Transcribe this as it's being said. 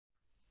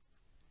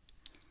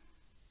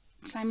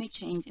climate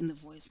change in the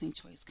Voice and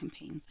Choice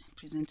campaigns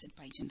presented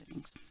by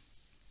GenderLinks.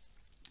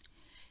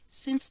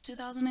 Since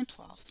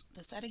 2012, the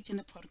SADC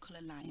Gender Protocol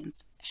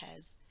Alliance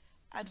has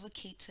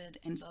advocated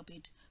and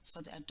lobbied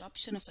for the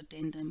adoption of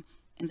addendum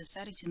in the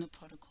SADC Gender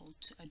Protocol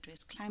to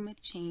address climate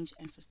change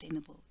and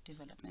sustainable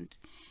development.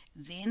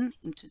 Then,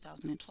 in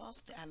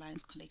 2012, the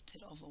Alliance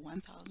collected over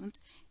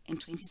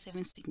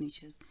 1,027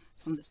 signatures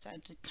from the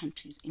SADC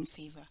countries in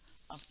favor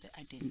of the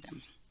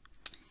addendum.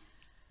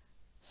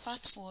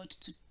 Fast forward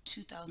to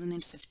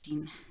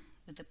 2015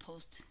 with the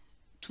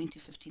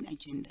post-2015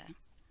 agenda.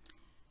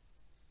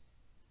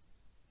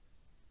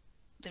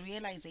 The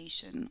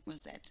realization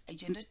was that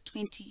Agenda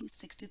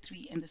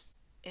 2063 and the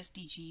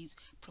SDGs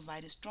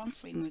provide a strong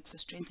framework for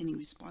strengthening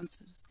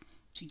responses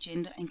to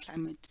gender and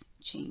climate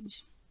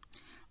change.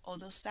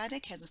 Although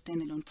SADC has a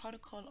standalone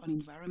protocol on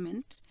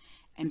environment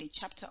and a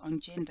chapter on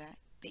gender,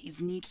 there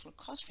is need for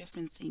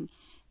cross-referencing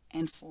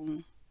and for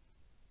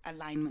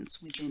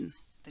alignments within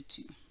the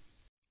two.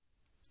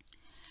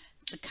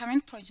 The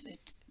current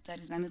project that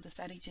is under the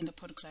SADC Gender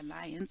Protocol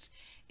Alliance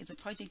is a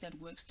project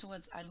that works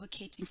towards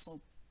advocating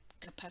for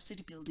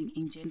capacity building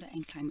in gender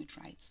and climate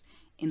rights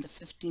in the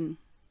 15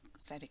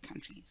 SADC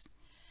countries.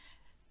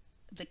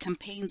 The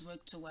campaigns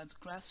work towards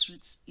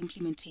grassroots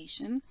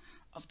implementation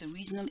of the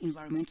regional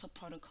environmental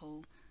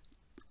protocol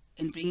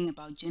and bringing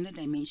about gender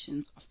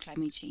dimensions of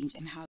climate change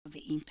and how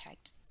they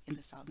impact in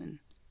the Southern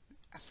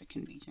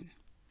African region.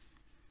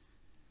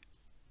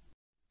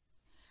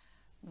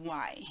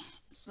 Why?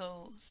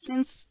 So,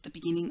 since the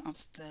beginning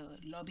of the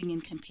lobbying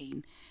and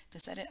campaign, the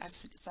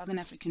Southern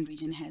African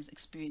region has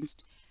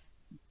experienced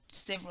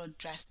several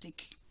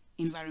drastic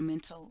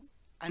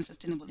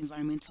unsustainable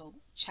environmental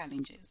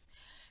challenges.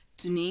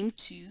 To name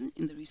two,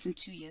 in the recent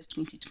 2 years,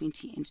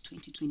 2020 and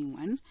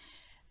 2021,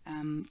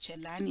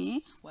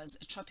 Chelane was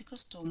a tropical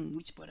storm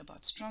which brought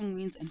about strong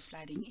winds and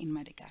flooding in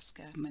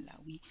Madagascar,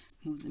 Malawi,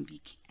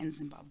 Mozambique, and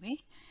Zimbabwe.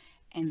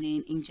 And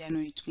then in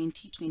January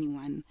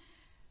 2021,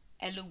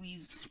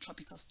 Eloise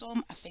tropical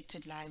storm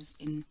affected lives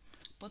in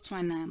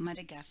Botswana,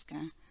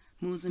 Madagascar,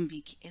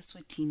 Mozambique,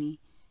 Eswatini,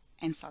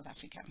 and South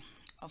Africa,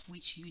 of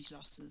which huge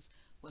losses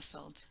were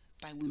felt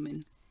by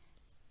women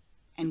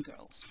and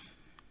girls.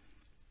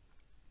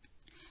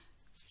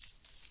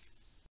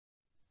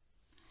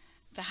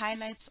 The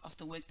highlights of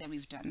the work that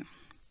we've done.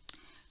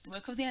 The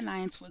work of the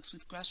Alliance works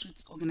with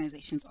grassroots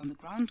organizations on the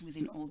ground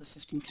within all the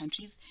 15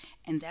 countries,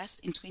 and thus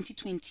in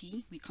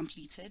 2020 we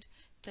completed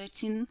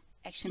 13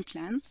 action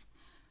plans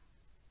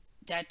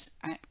that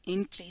are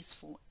in place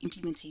for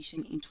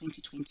implementation in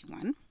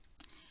 2021.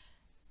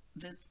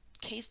 The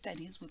case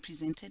studies were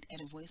presented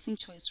at a Voice and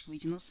Choice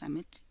Regional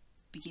Summit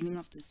beginning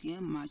of this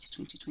year, March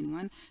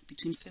 2021,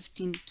 between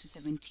 15 to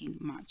 17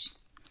 March.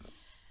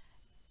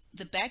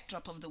 The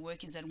backdrop of the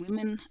work is that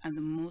women are the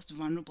most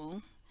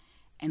vulnerable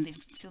and they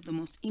feel the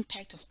most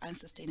impact of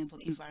unsustainable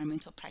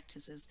environmental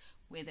practices,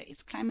 whether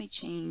it's climate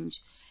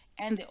change,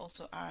 and they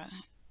also are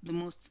the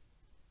most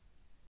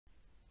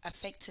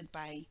affected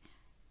by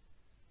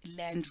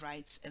land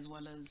rights as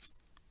well as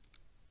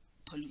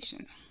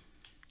pollution.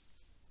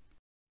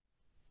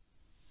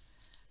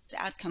 The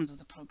outcomes of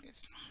the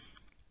progress.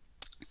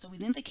 So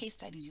within the case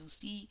studies, you'll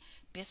see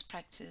best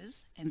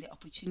practice and the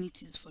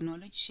opportunities for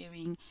knowledge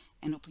sharing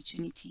and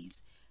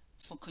opportunities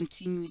for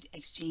continued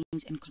exchange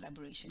and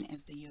collaboration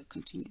as the year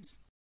continues.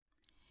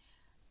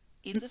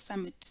 In the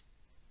summit,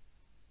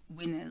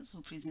 winners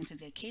who presented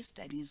their case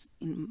studies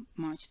in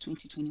March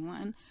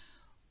 2021,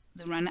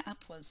 the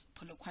runner-up was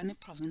Polokwane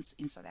Province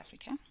in South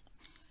Africa.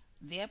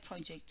 Their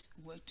project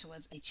worked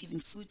towards achieving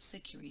food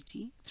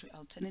security through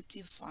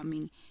alternative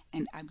farming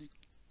and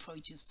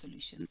agri-produce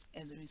solutions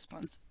as a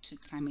response to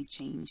climate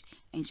change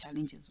and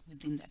challenges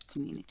within that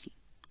community.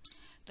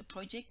 The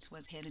project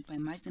was headed by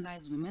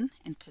marginalized women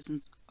and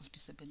persons of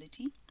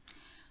disability.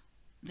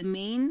 The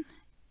main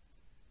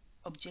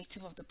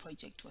objective of the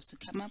project was to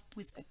come up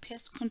with a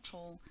pest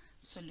control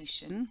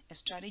solution, a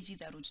strategy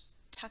that would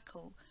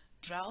tackle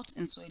drought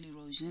and soil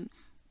erosion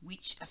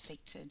which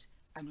affected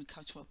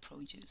agricultural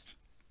produce.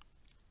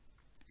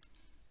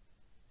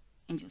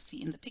 And you'll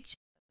see in the picture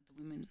that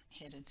the women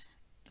headed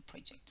the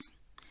project.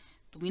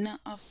 The winner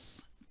of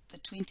the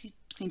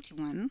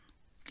 2021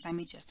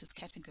 Climate Justice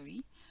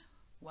category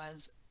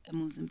was a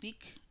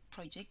Mozambique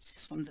project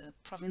from the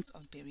province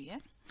of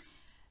Beria,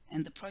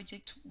 and the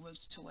project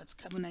worked towards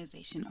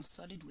carbonization of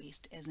solid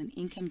waste as an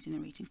income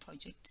generating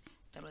project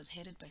that was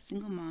headed by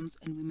single moms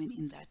and women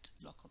in that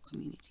local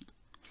community.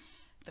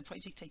 The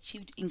project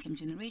achieved income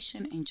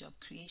generation and job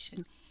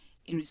creation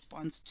in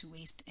response to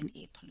waste and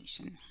air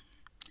pollution.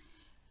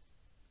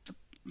 The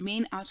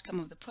main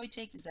outcome of the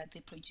project is that they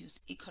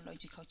produce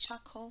ecological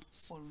charcoal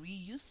for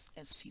reuse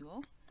as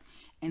fuel,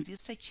 and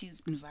this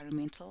achieves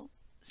environmental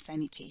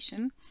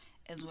sanitation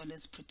as well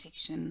as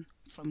protection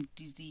from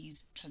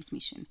disease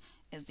transmission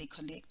as they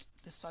collect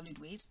the solid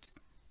waste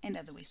and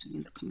other waste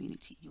within the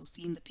community. You'll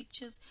see in the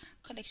pictures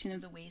collection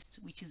of the waste,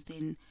 which is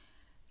then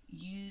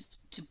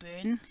used to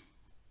burn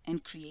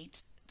and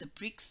create the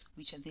bricks,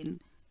 which are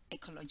then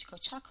ecological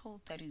charcoal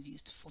that is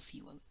used for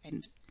fuel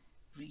and